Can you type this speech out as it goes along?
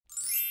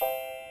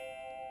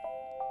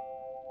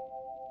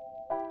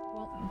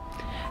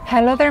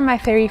Hello there, my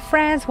fairy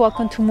friends.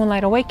 Welcome to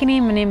Moonlight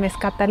Awakening. My name is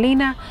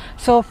Catalina.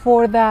 So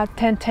for the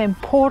 1010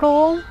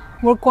 portal,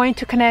 we're going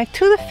to connect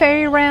to the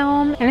fairy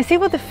realm and see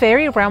what the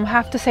fairy realm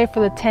have to say for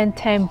the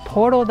 1010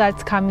 portal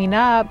that's coming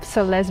up.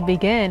 So let's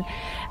begin.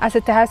 As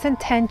it has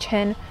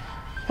intention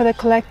for the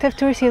collective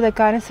to receive the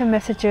guidance and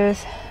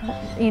messages,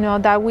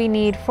 that we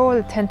need for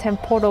the 1010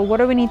 portal. What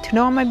do we need to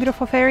know, my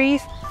beautiful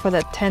fairies, for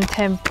the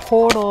 1010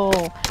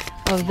 portal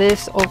of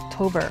this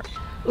October?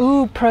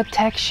 Ooh,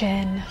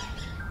 protection.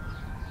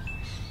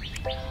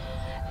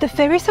 The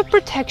fairies of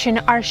protection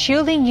are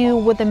shielding you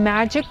with the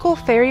magical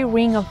fairy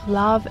ring of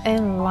love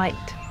and light.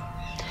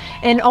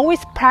 And always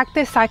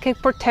practice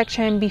psychic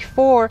protection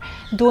before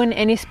doing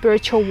any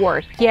spiritual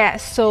work.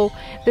 Yes, so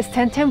this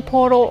 1010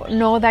 portal,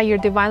 know that you're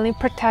divinely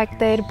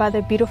protected by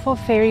the beautiful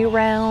fairy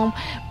realm,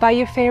 by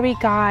your fairy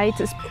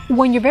guides.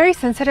 When you're very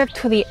sensitive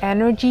to the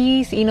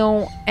energies,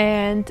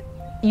 and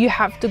you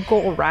have to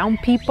go around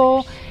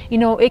people,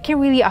 it can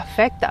really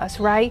affect us,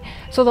 right?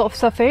 So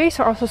the fairies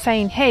are also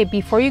saying, hey,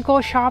 before you go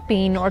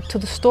shopping or to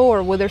the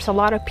store where there's a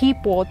lot of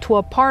people, to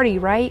a party,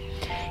 right?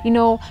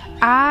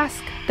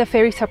 Ask the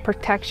fairies of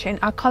protection.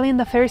 I call in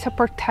the fairies of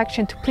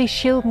protection to please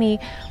shield me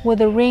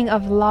with a ring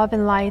of love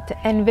and light,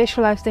 and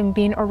visualize them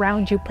being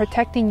around you,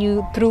 protecting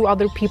you through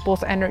other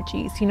people's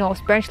energies,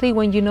 especially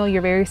when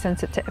you're very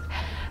sensitive.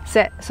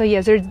 So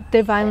yes, they're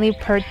divinely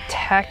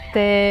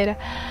protected,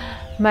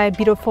 my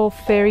beautiful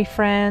fairy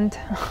friend.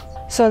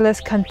 So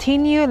let's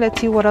continue.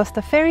 Let's see what else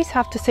the fairies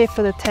have to say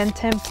for the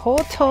 1010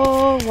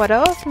 portal. What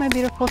else, my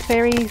beautiful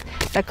fairies,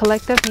 the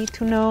collective need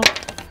to know?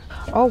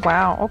 Oh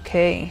wow,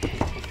 okay,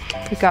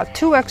 we got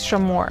 2 extra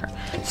more.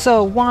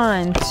 So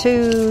 1,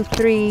 2,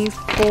 3,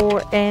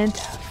 4, and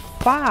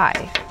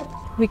 5.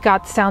 We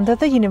got sound of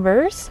the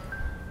universe,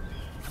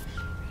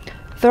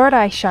 third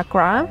eye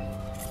chakra,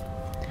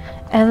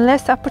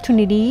 endless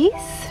opportunities,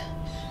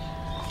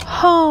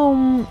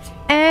 home,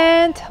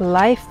 and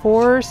life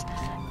force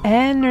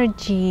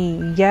energy.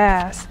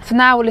 Yes, so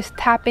now let's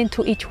tap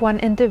into each one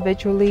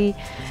individually.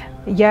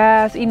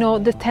 Yes, the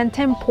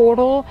 1010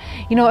 portal,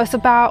 it's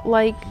about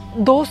like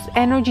those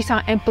energies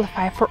are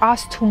amplified for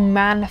us to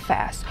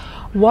manifest.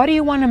 What do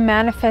you want to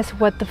manifest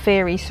with the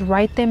fairies?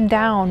 Write them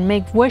down,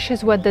 make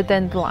wishes with the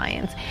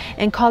dandelions,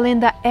 and call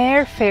in the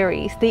air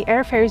fairies. The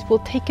air fairies will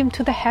take them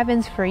to the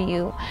heavens for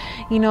you.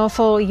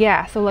 So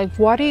yeah, so like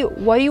what do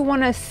you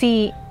want to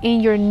see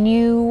in your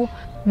new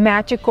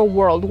magical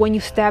world when you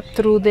step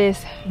through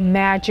this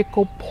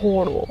magical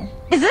portal?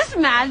 Is this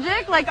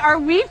magic? Like, are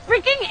we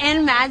freaking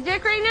in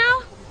magic right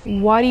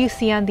now? What do you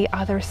see on the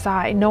other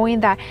side?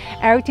 Knowing that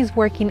everything's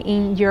working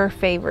in your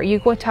favor. You're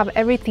going to have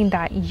everything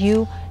that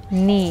you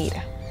need.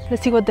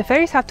 Let's see what the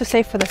fairies have to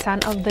say for the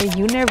sound of the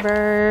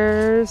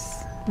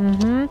universe.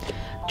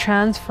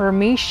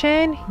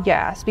 Transformation.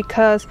 Yes,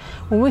 because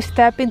when we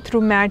step in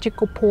through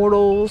magical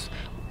portals,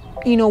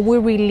 we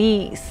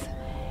release.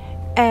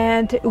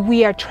 And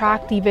we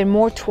attract even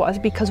more to us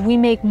because we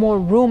make more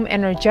room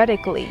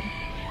energetically.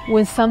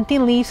 When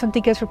something leaves,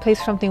 something gets replaced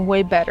with something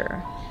way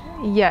better.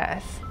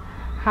 Yes,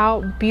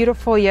 how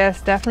beautiful. Yes,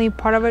 definitely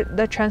part of it,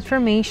 the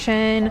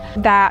transformation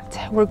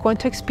that we're going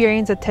to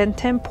experience, the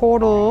 1010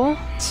 portal.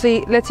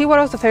 Let's see what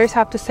else the fairies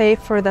have to say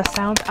for the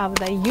sound of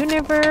the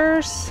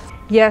universe.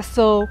 Yes,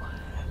 so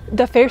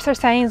the fairies are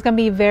saying it's going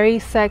to be very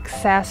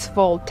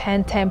successful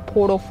 1010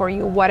 portal for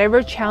you.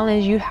 Whatever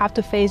challenge you have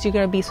to face, you're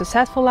going to be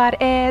successful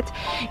at it.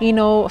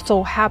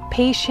 So have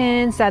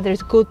patience that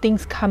there's good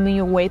things coming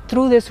your way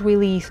through this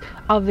release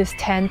of this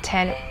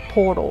 1010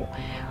 portal.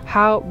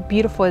 How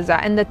beautiful is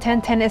that? And the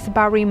 1010 is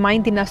about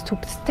reminding us to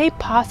stay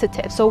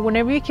positive. So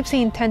whenever you keep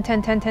saying 10,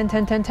 10, 10, 10,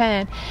 10, 10,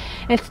 10,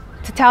 it's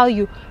to tell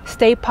you,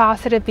 stay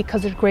positive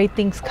because there's great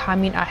things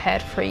coming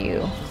ahead for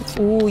you.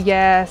 Ooh,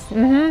 yes.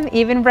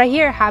 Even right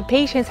here, have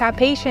patience, have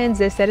patience.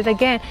 They said it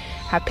again.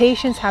 Have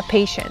patience,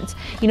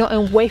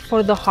 and wait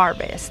for the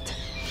harvest.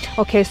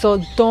 Okay,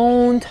 so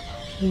don't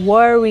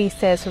worry,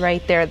 says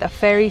right there. The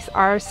fairies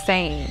are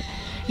saying,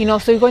 so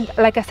you're going to,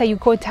 like I said, you're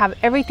going to have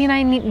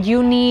everything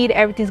you need.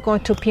 Everything's going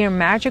to appear in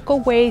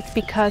magical ways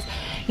because,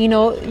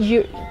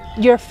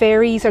 your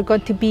fairies are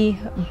going to be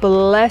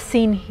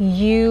blessing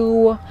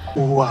you.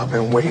 Oh, I've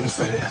been waiting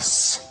for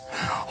this.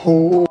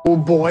 Oh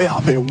boy,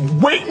 I've been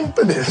waiting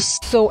for this.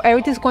 So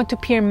everything's going to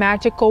appear in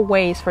magical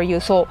ways for you.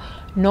 So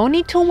no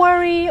need to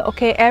worry.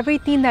 Okay,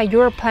 everything that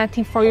you're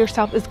planting for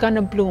yourself is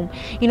gonna bloom.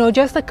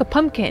 Just like a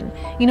pumpkin.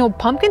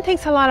 Pumpkin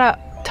takes a lot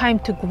of time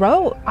to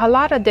grow, a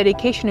lot of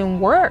dedication and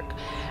work.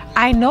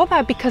 I know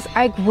that because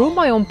I grew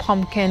my own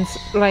pumpkins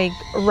like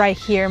right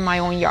here in my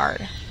own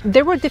yard.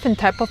 There were different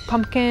type of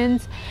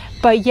pumpkins,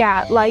 but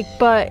yeah,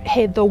 but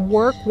hey, the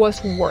work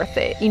was worth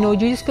it. You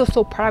just feel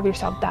so proud of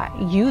yourself that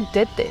you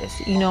did this,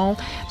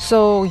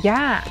 so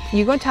yeah,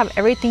 you're going to have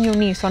everything you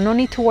need. So no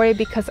need to worry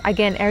because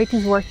again,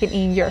 everything's working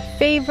in your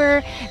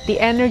favor. The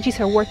energies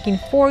are working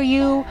for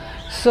you.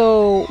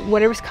 So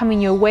whatever's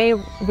coming your way,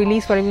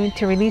 release whatever you need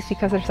to release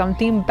because there's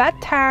something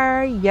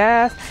better.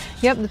 Yes,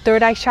 yep, the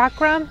third eye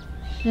chakra.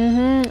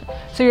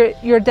 So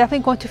you're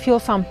definitely going to feel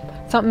some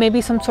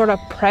maybe some sort of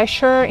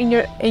pressure in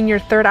your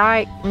third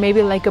eye,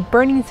 maybe like a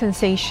burning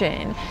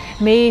sensation.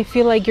 Maybe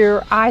feel like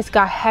your eyes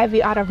got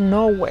heavy out of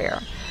nowhere.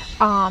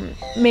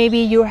 Maybe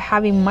you're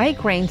having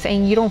migraines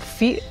and you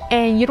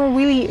don't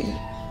really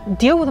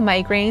deal with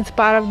migraines,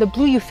 but out of the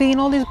blue you're feeling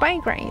all these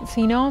migraines,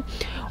 you know,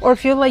 or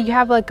feel like you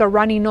have like a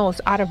runny nose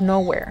out of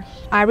nowhere.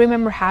 I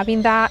remember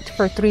having that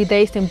for 3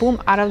 days, and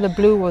boom, out of the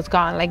blue was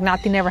gone, like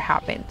nothing ever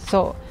happened.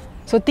 So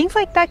things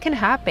like that can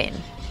happen.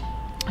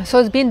 So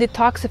it's being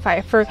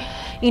detoxified for,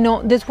 you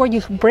know, this is where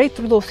you break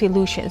through those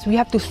illusions. We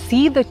have to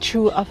see the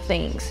truth of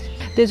things.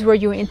 This is where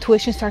your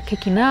intuition starts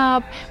kicking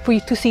up, for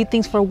you to see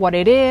things for what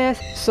it is.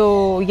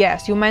 So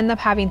yes, you might end up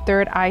having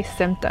third eye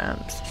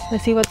symptoms.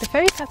 Let's see what the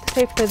fairies have to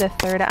say for the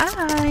third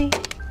eye.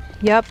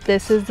 Yep,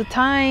 this is the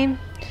time.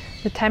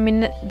 The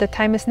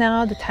time is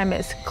now. The time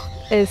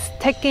is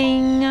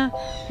ticking.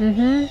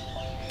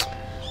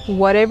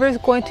 Whatever is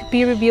going to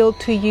be revealed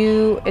to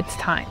you, it's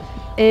time.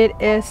 It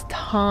is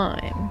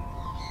time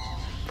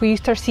for you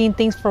to start seeing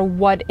things for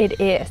what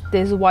it is.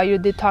 This is why you're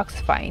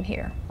detoxifying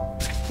here.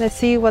 Let's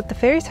see what the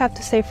fairies have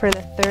to say for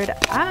the third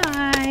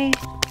eye.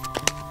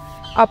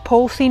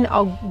 Opposing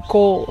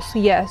goals.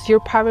 Yes, you're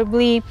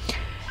probably,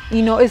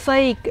 you know, it's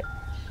like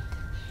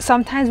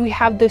sometimes we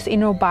have this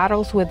inner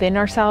battles within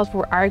ourselves.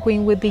 We're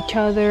arguing with each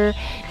other.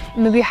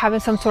 Maybe having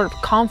some sort of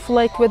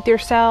conflict with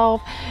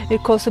yourself.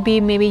 It could also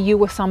be maybe you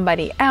with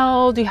somebody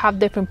else. You have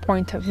different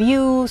point of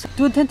views.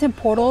 Through 10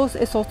 portals,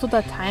 it's also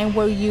the time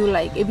where you,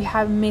 like, if you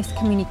have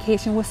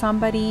miscommunication with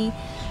somebody,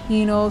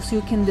 you know, so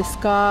you can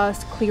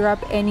discuss, clear up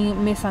any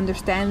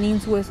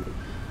misunderstandings with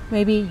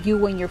maybe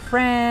you and your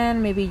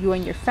friend, maybe you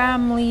and your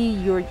family,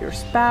 you or your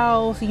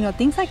spouse, you know,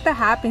 things like that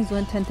happens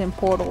when 10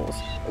 portals.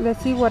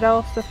 Let's see what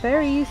else the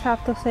fairies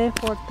have to say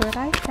for third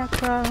eye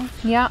chakra.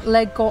 Yeah,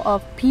 let go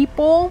of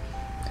people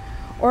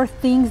or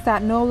things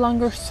that no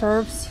longer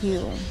serves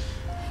you.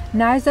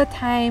 Now is the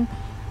time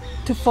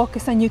to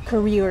focus on your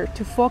career,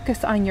 to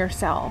focus on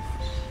yourself.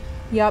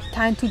 Yep,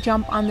 time to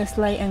jump on the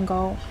sleigh and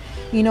go.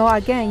 You know,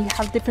 again, you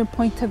have different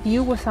points of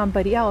view with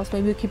somebody else.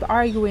 Maybe you keep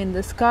arguing,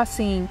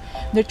 discussing.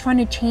 They're trying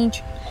to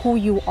change who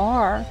you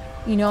are.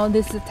 You know,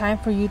 this is the time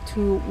for you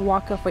to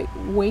walk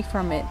away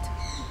from it,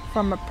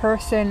 from a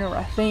person or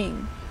a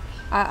thing,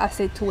 a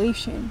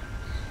situation.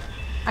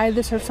 I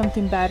deserve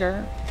something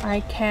better.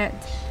 I can't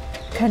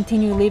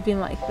continue living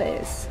like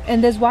this.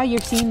 And that's why you're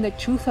seeing the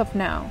truth of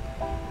now.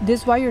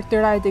 This is why your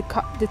third eye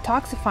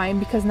detoxifying,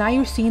 because now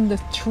you're seeing the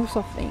truth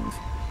of things.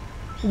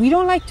 We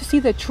don't like to see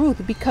the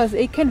truth because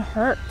it can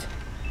hurt.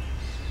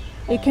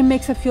 It can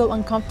make us feel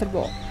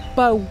uncomfortable,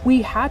 but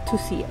we had to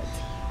see it.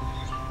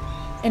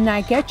 And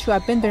I get you,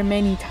 I've been there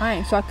many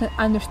times, so I can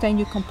understand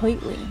you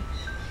completely.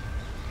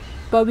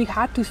 But we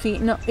had to see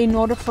it in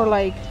order for,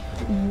 like,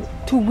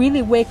 to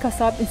really wake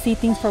us up and see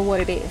things for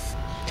what it is.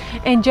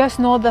 And just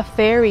know the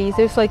fairies,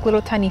 there's like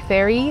little tiny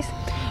fairies,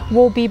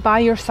 will be by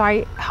your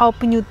side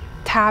helping you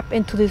tap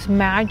into this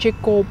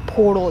magical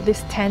portal,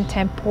 this 10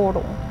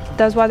 portal.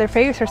 That's why the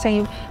fairies are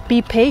saying,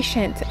 be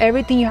patient.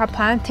 Everything you have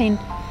planting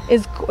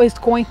is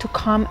going to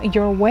come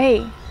your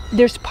way.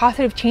 There's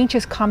positive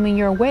changes coming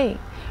your way.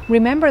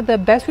 Remember, the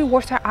best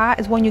rewards are at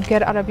is when you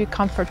get out of your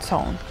comfort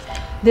zone.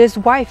 This is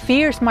why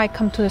fears might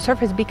come to the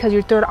surface, because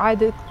your third eye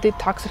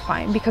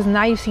detoxifying, because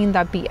now you've seen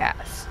that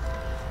BS.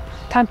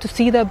 Time to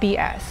see the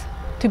BS.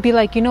 To be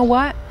like, you know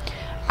what?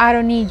 I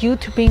don't need you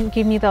to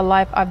give me the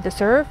life I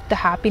deserve, the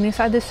happiness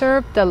I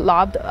deserve, the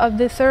love I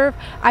deserve.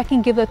 I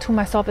can give that to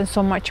myself and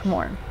so much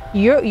more.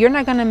 You're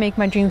not gonna make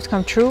my dreams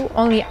come true.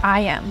 Only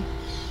I am.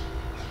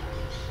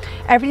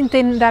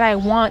 Everything that I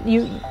want,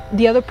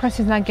 the other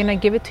person's not gonna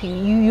give it to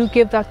you. You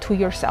give that to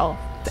yourself.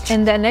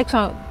 And the next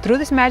one, through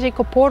this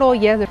magical portal,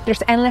 yes,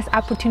 there's endless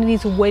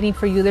opportunities waiting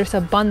for you. There's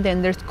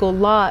abundance, there's good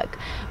luck,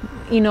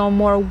 you know,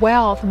 more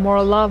wealth,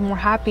 more love, more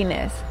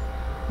happiness.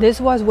 This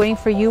was waiting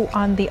for you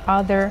on the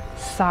other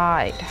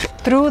side.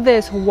 Through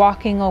this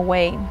walking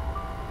away.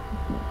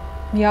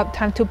 Yep,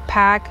 time to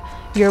pack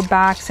your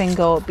bags and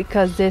go,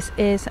 because this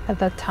is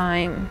the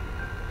time.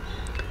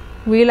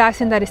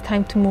 Realizing that it's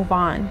time to move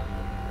on.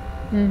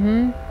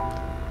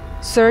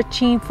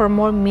 Searching for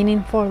more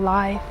meaningful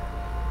life.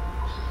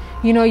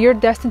 You know, you're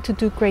destined to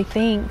do great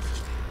things,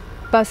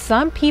 but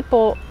some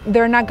people,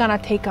 they're not gonna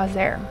take us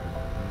there.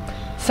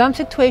 Some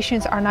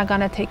situations are not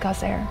gonna take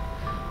us there.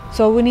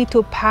 So we need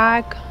to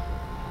pack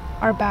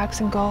our bags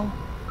and go.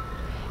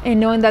 And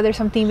knowing that there's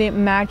something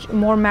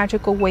more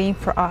magical waiting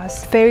for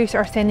us. Fairies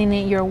are sending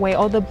it your way,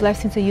 all the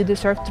blessings that you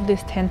deserve through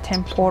this 10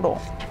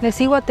 portal. Let's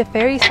see what the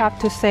fairies have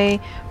to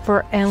say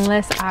for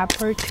endless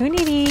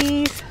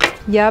opportunities.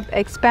 Yep,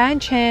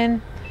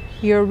 expansion.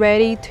 You're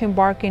ready to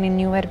embark in a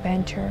new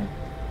adventure,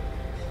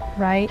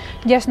 right?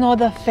 Just know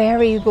the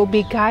fairies will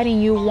be guiding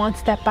you one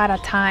step at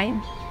a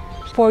time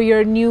for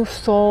your new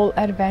soul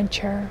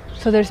adventure.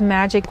 So there's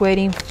magic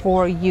waiting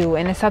for you,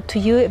 and it's up to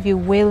you if you're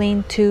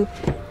willing to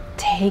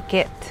take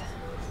it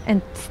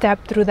and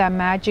step through that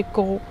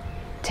magical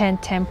 10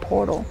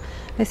 portal.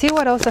 Let's see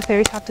what else the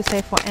fairies have to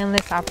say for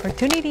endless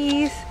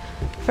opportunities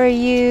for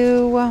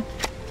you.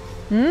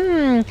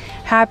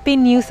 Happy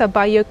news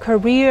about your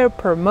career,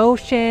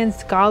 promotions,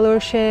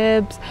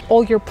 scholarships.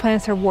 All your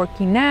plans are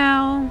working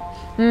out.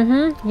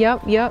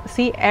 Yep.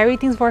 See,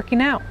 everything's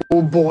working out.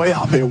 Oh boy,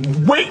 I've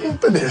been waiting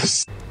for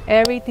this.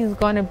 Everything's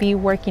gonna be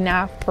working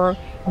out for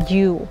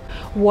you.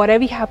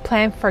 Whatever you have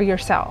planned for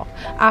yourself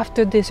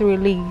after this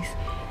release,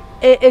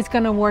 it's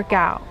gonna work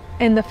out.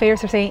 And the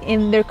fairies are saying,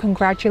 and they're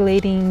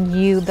congratulating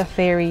you, the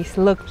fairies.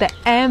 Look, the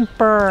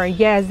Emperor.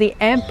 Yes, the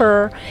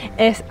Emperor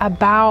is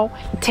about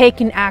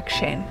taking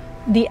action.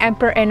 The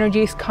Emperor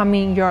energy is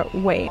coming your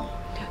way.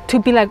 To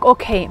be like,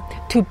 okay,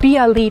 to be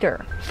a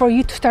leader, for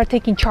you to start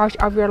taking charge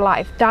of your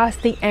life. That's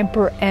the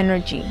Emperor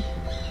energy.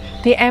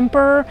 The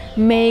Emperor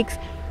makes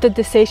the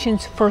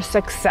decisions for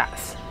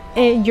success.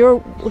 And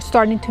you're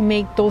starting to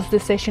make those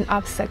decisions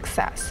of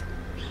success.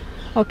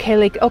 Okay,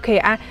 like,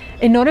 okay,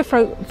 in order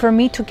for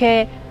me to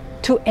get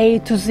to A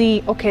to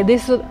Z, okay,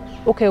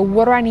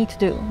 what do I need to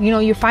do? You know,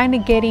 you're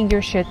finally getting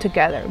your shit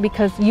together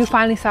because you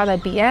finally saw that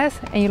BS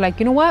and you're like,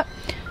 you know what?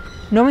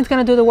 No one's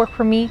gonna do the work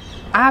for me.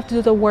 I have to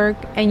do the work.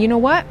 And you know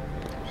what?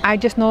 I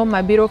just know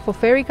my beautiful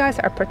fairy guys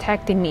are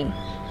protecting me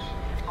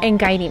and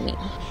guiding me.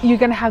 You're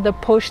gonna have the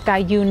push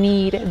that you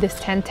need, this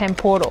 1010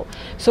 portal.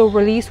 So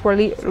release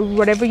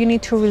whatever you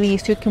need to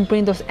release. You can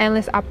bring those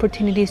endless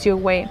opportunities your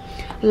way.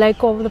 Let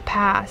go of the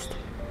past.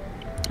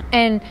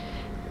 And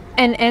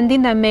an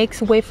ending that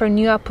makes way for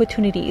new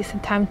opportunities.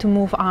 Time to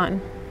move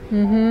on.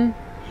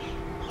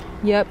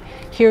 Yep.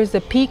 Here's the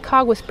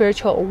peacock with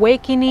spiritual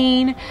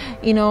awakening.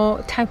 You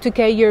know, time to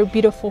get your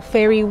beautiful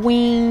fairy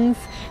wings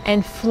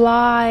and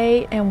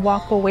fly and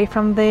walk away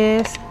from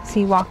this.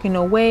 See, walking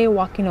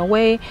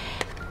away.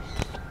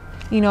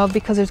 You know,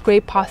 because there's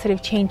great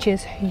positive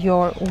changes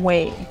your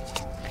way.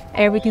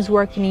 Everything's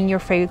working in your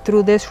favor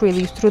through this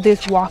release, through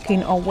this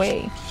walking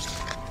away.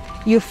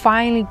 You're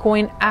finally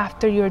going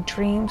after your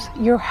dreams,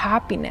 your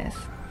happiness.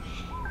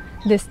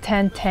 This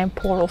 1010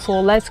 portal.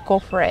 So let's go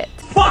for it.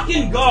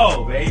 Fucking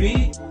go,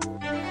 baby.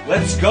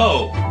 Let's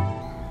go.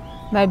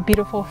 My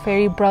beautiful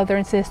fairy brother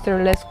and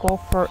sister, let's go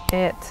for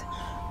it.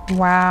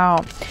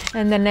 Wow.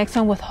 And the next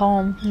one with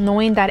home,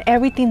 knowing that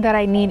everything that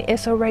I need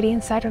is already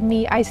inside of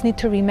me. I just need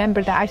to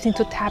remember that. I just need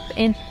to tap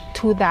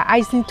into that.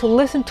 I just need to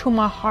listen to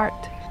my heart.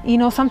 You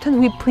know, sometimes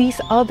we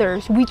please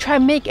others. We try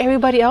to make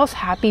everybody else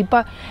happy,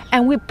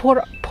 and we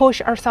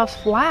push ourselves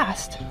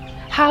last.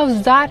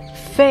 How's that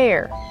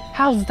fair?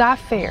 How's that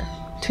fair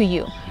to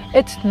you?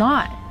 It's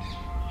not.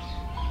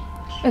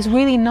 It's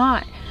really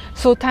not.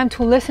 So time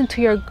to listen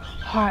to your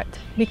heart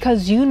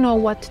because you know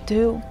what to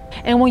do.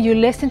 And when you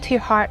listen to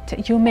your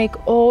heart, you make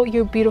all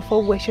your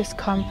beautiful wishes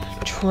come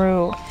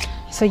true.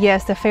 So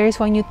yes, the fairies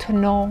want you to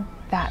know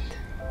that.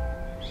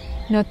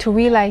 You know, to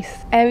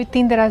realize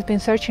everything that I've been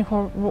searching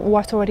for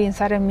was already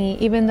inside of me.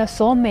 Even the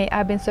soulmate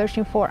I've been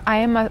searching for, I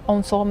am my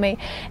own soulmate,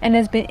 and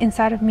it's been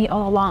inside of me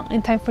all along.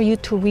 In time for you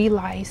to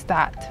realize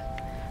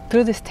that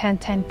through this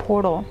 1010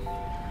 portal.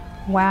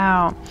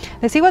 Wow.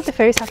 Let's see what the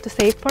fairies have to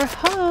say for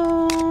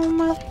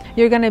home.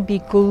 You're gonna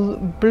be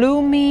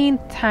blooming.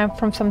 Time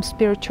for some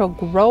spiritual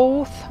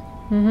growth.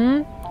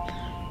 Time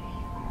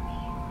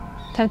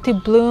to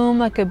bloom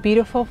like a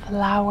beautiful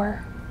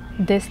flower.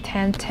 This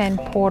 1010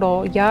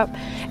 portal, yep,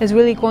 is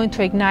really going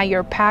to ignite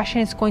your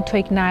passion. It's going to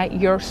ignite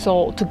your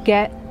soul to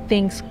get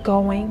things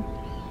going.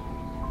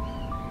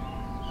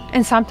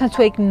 And sometimes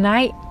to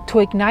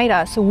ignite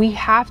us, we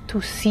have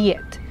to see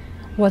it,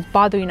 what's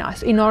bothering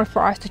us, in order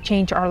for us to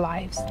change our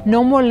lives.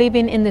 No more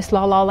living in this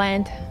la la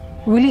land.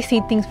 Really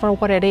see things for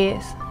what it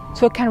is,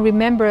 so I can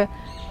remember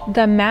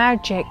the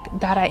magic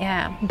that I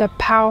am, the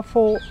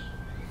powerful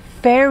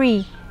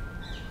fairy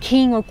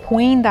king or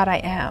queen that I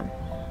am.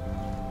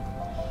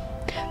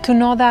 To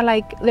know that,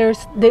 like,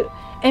 there's the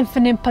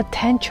infinite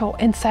potential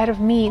inside of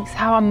me. It's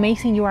how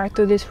amazing you are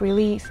through this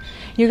release.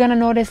 You're gonna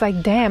notice,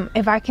 like, damn,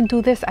 if I can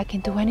do this, I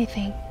can do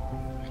anything.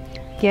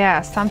 Yeah,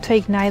 it's time to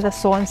ignite the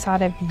soul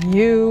inside of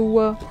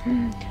you.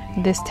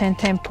 This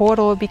 1010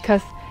 portal,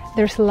 because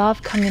there's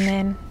love coming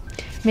in.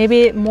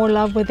 Maybe more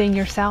love within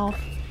yourself.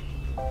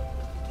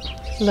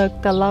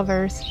 Look, the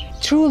lovers.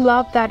 True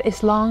love that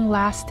is long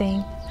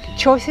lasting.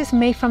 Choices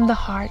made from the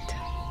heart.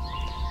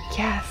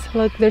 Yes,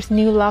 look, there's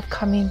new love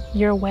coming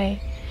your way.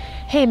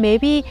 Hey,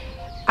 maybe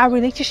a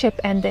relationship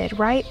ended,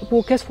 right?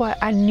 Well, guess what?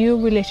 A new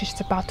relationship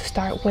is about to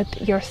start with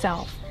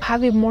yourself.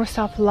 Having more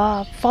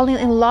self-love, falling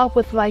in love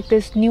with like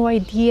this new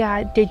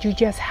idea that you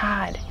just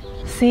had.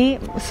 See?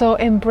 So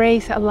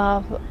embrace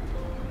love.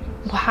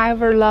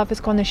 However love is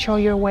going to show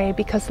your way,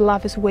 because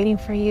love is waiting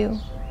for you.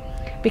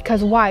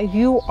 Because why?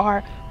 You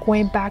are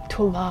going back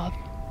to love.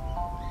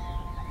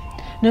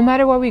 No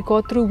matter what we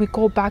go through, we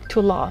go back to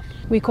love.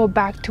 We go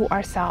back to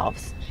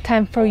ourselves.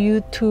 Time for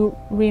you to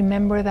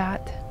remember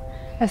that.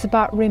 It's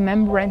about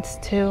remembrance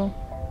too.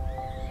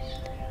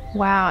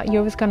 Wow, you're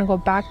always going to go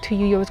back to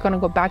you. You're always going to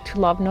go back to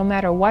love. No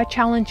matter what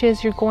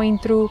challenges you're going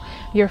through,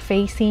 you're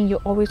facing,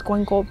 you're always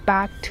going to go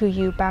back to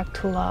you, back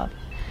to love.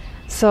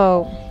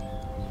 So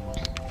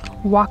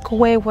walk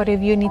away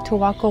whatever you need to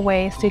walk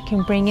away so you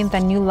can bring in the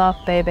new love,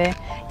 baby.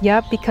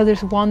 Yep, because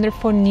there's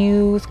wonderful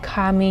news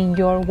coming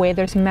your way.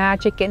 There's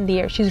magic in the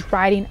air. She's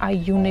riding a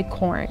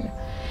unicorn.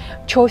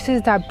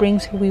 Choices that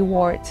brings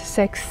rewards,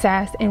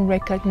 success, and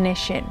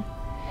recognition.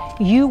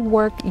 You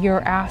work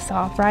your ass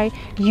off, right?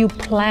 You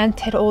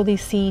planted all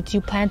these seeds.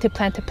 You planted.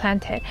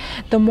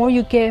 The more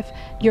you give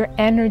your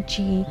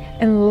energy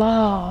and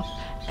love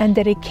and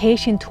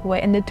dedication to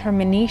it and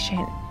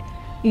determination,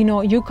 you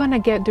know, you're gonna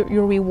get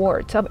your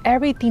rewards of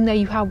everything that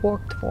you have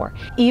worked for.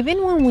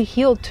 Even when we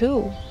heal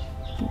too,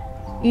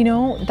 you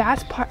know,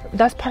 that's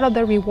part of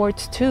the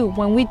rewards too,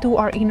 when we do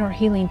our inner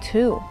healing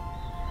too.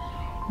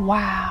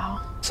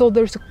 Wow. So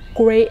there's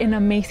great and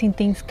amazing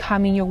things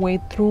coming your way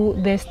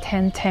through this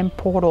 1010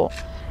 portal.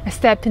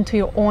 Step into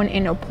your own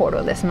inner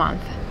portal this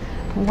month.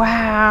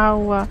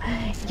 Wow.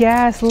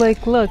 Yes, look,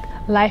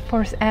 life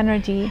force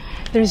energy.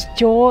 There's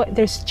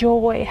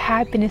joy,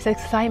 happiness,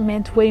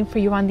 excitement waiting for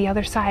you on the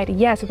other side.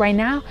 Yes, right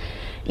now,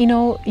 you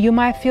know, you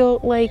might feel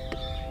like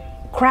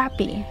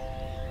crappy,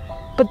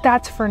 but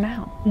that's for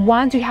now.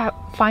 Once you have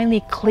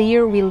finally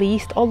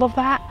released all of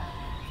that,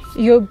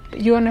 you're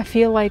gonna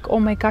feel like, oh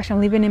my gosh, I'm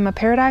living in my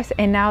paradise.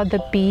 And now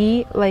the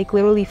bee, like,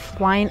 literally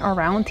flying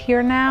around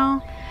here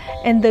now,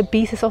 and the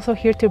beast is also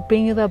here to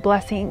bring you the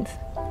blessings.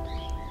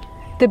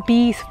 The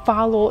bees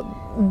follow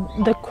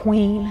the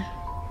queen.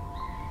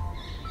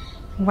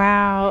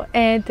 Wow.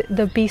 And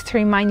the bees to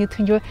remind you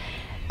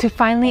to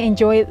finally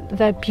enjoy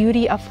the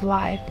beauty of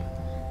life,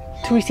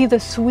 to receive the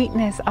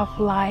sweetness of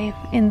life.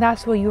 And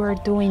that's what you are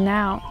doing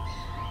now.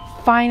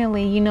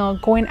 Finally, you know,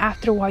 going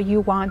after what you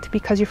want,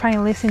 because you're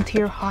finally listening to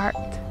your heart.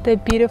 The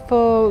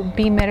beautiful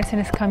bee medicine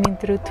is coming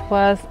through to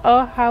us.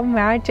 Oh, how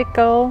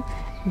magical.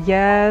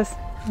 Yes.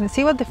 Let's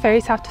see what the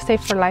fairies have to say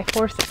for life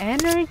force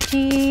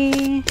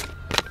energy.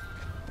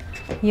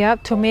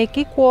 Yep, to make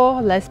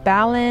equal, let's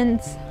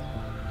balance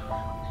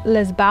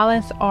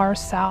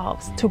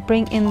ourselves to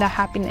bring in the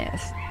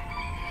happiness.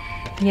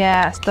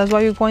 Yes, that's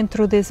why you're going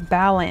through this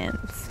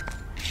balance,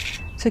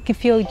 so you can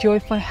feel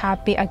joyful and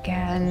happy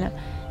again.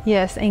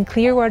 Yes, and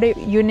clear what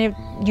you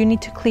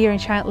need to clear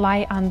and shine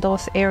light on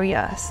those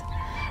areas.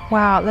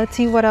 Wow, let's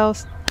see what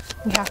else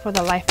we have for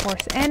the life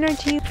force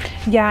energy.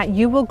 Yeah,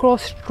 you will grow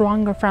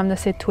stronger from the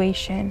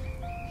situation.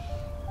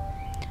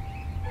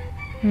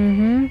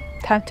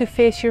 Time to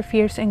face your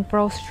fears and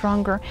grow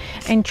stronger,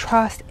 and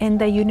trust in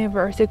the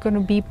universe. You're going to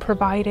be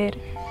provided.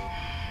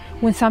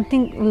 When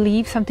something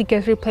leaves, something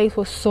gets replaced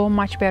with so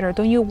much better.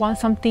 Don't you want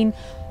something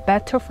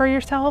better for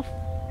yourself?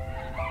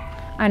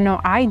 I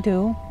know I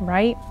do,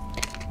 right?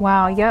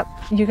 Wow, yep.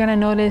 You're going to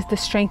notice the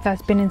strength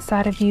that's been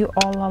inside of you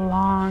all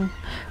along.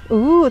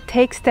 Ooh,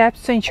 take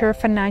steps to ensure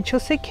financial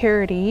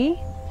security.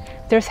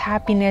 There's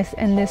happiness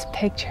in this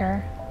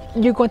picture.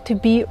 You're going to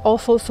be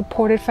also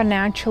supported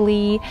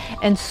financially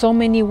in so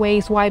many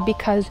ways. Why?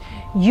 Because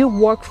you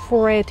worked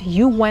for it,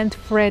 you went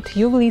for it,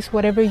 you released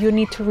whatever you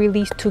need to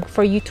release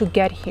for you to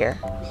get here.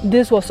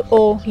 This was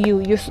all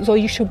you, so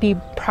you should be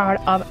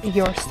proud of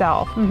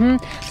yourself.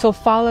 So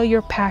follow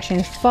your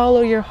passions,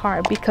 follow your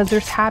heart, because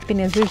there's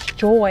happiness, there's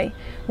joy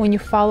when you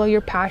follow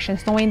your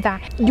passions, knowing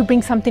that you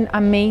bring something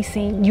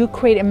amazing, you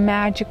create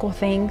magical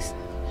things.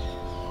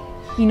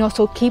 You know,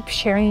 so keep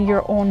sharing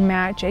your own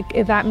magic.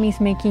 If that means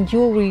making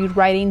jewelry,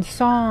 writing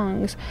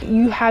songs,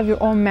 you have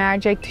your own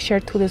magic to share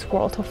to this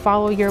world. To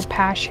follow your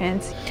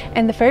passions,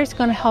 and the fairy is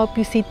going to help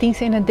you see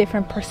things in a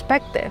different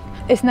perspective.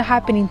 It's not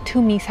happening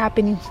to me, it's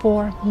happening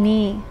for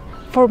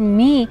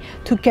me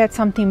to get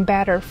something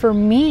better, for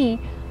me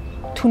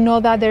to know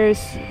that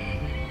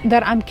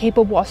I'm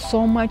capable of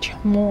so much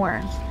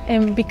more.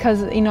 And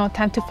because, you know,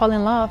 time to fall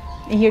in love,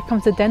 and here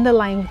comes the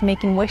dandelion with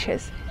making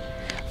wishes.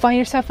 Find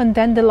yourself in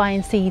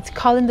dandelion seeds,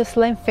 call in the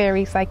slim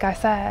fairies, like I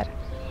said.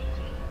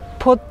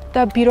 Put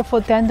the beautiful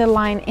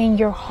dandelion in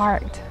your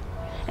heart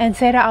and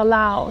say it out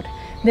loud.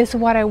 This is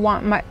what I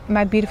want,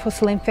 my beautiful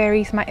slim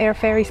fairies, my air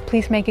fairies,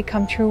 please make it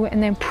come true.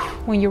 And then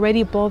when you're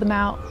ready, blow them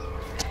out.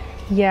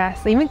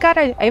 Yes, I even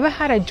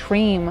had a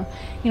dream,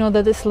 you know,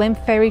 that the slim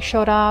fairy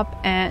showed up,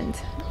 and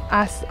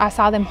I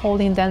saw them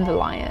holding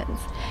dandelions,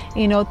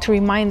 you know, to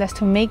remind us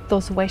to make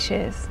those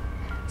wishes.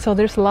 So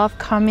there's love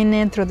coming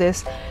in through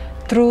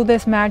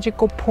this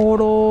magical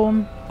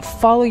portal.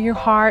 Follow your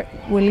heart,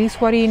 release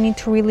what you need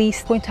to release.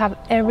 You're going to have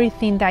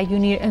everything that you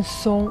need and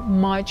so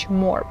much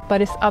more,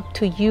 but it's up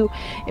to you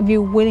if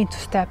you're willing to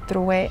step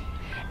through it.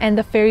 And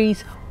the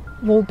fairies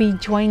will be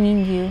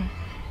joining you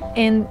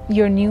in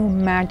your new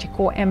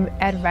magical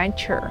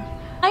adventure.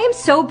 I am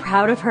so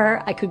proud of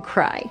her, I could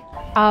cry.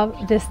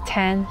 Of this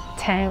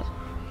 1010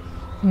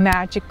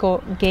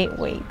 magical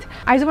gateway.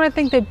 I just want to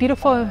thank the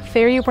beautiful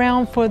fairy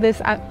realm for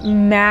this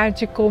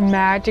magical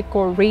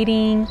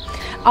reading.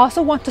 I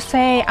also want to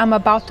say I'm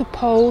about to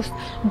post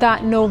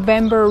that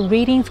November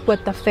readings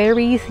with the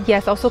fairies.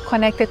 Yes, also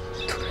connected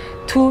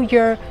to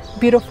your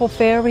beautiful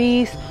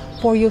fairies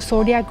for your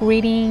zodiac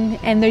reading,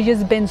 and they've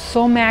just been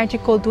so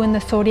magical doing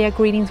the zodiac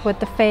readings with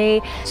the fae.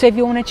 So if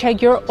you want to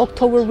check your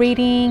October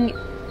reading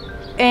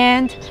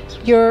and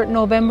your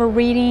November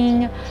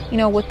reading, you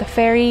know, with the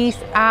fairies,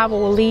 I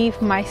will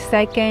leave my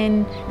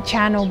second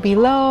channel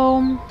below.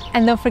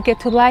 And don't forget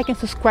to like and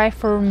subscribe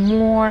for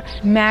more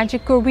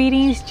magical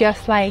readings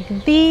just like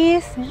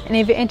these. And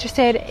if you're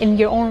interested in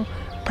your own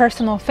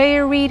personal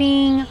fairy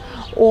reading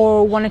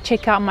or want to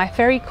check out my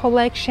fairy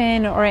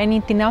collection or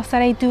anything else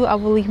that I do, I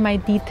will leave my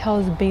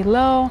details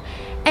below.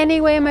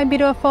 Anyway, my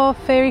beautiful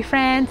fairy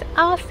friends,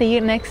 I'll see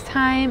you next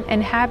time,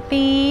 and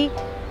happy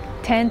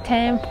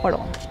 10/10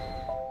 portal.